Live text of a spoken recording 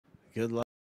Good luck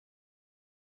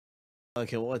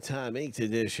in One Time Inked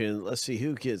edition. Let's see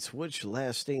who gets which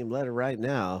last name letter right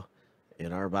now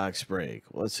in our box break.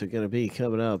 What's it going to be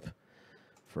coming up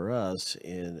for us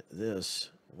in this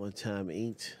One Time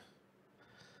Inked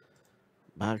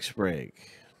box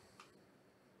break?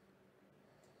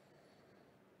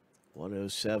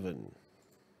 107.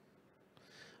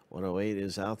 108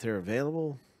 is out there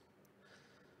available.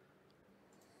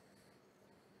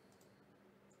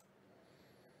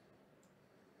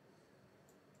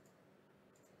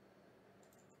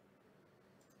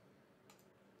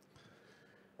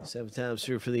 Seven times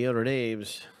through for the owner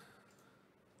names.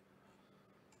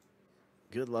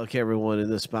 Good luck, everyone, in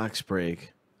this box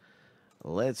break.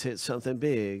 Let's hit something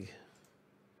big.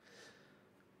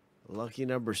 Lucky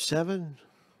number 7.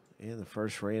 And the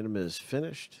first random is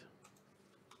finished.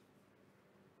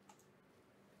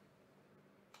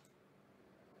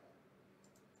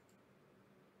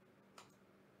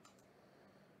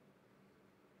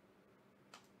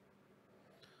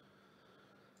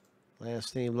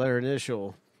 Last name, letter,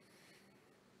 initial.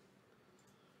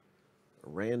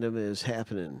 Random is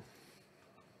happening.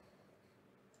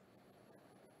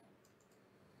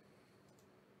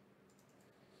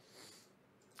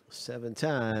 Seven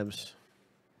times.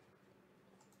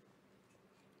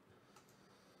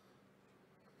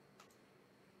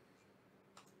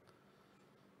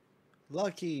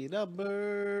 Lucky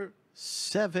number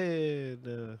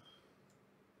 7.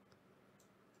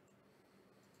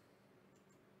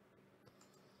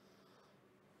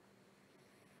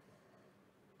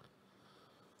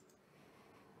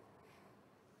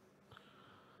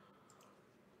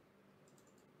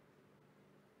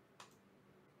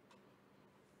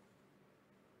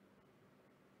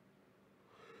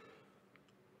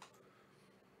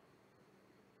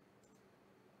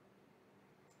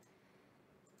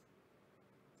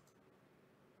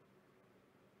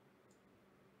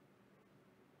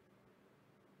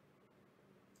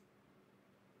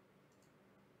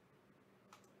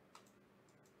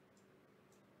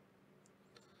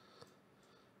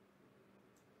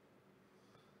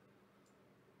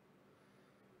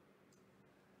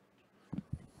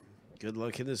 Good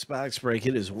luck in this box break.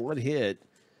 It is one hit.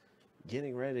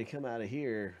 Getting ready to come out of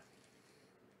here.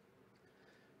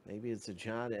 Maybe it's a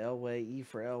John Elway, E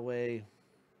for Elway,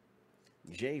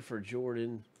 J for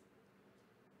Jordan.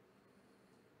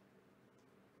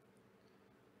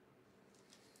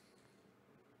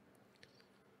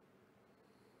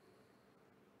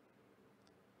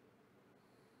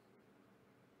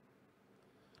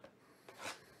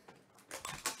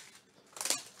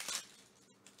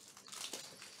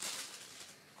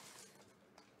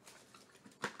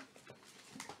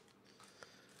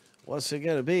 What's it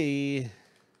going to be?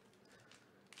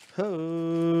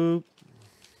 Who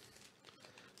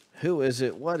is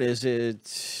it? What is it?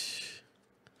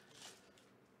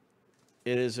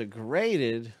 It is a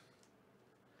graded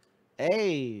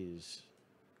A's.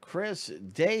 Chris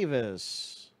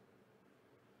Davis.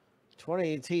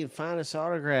 2018 Finest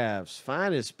Autographs.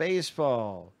 Finest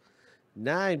Baseball.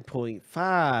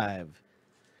 9.5.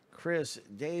 Chris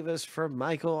Davis from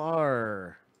Michael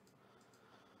R.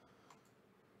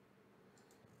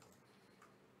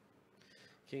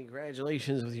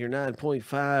 Congratulations with your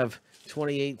 9.5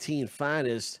 2018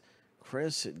 Finest,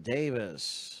 Chris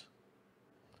Davis.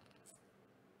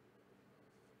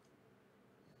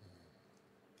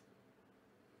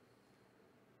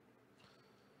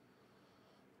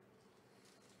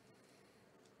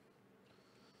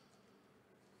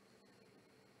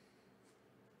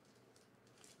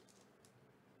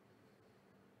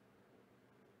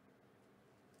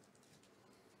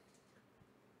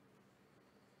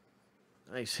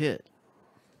 Nice hit.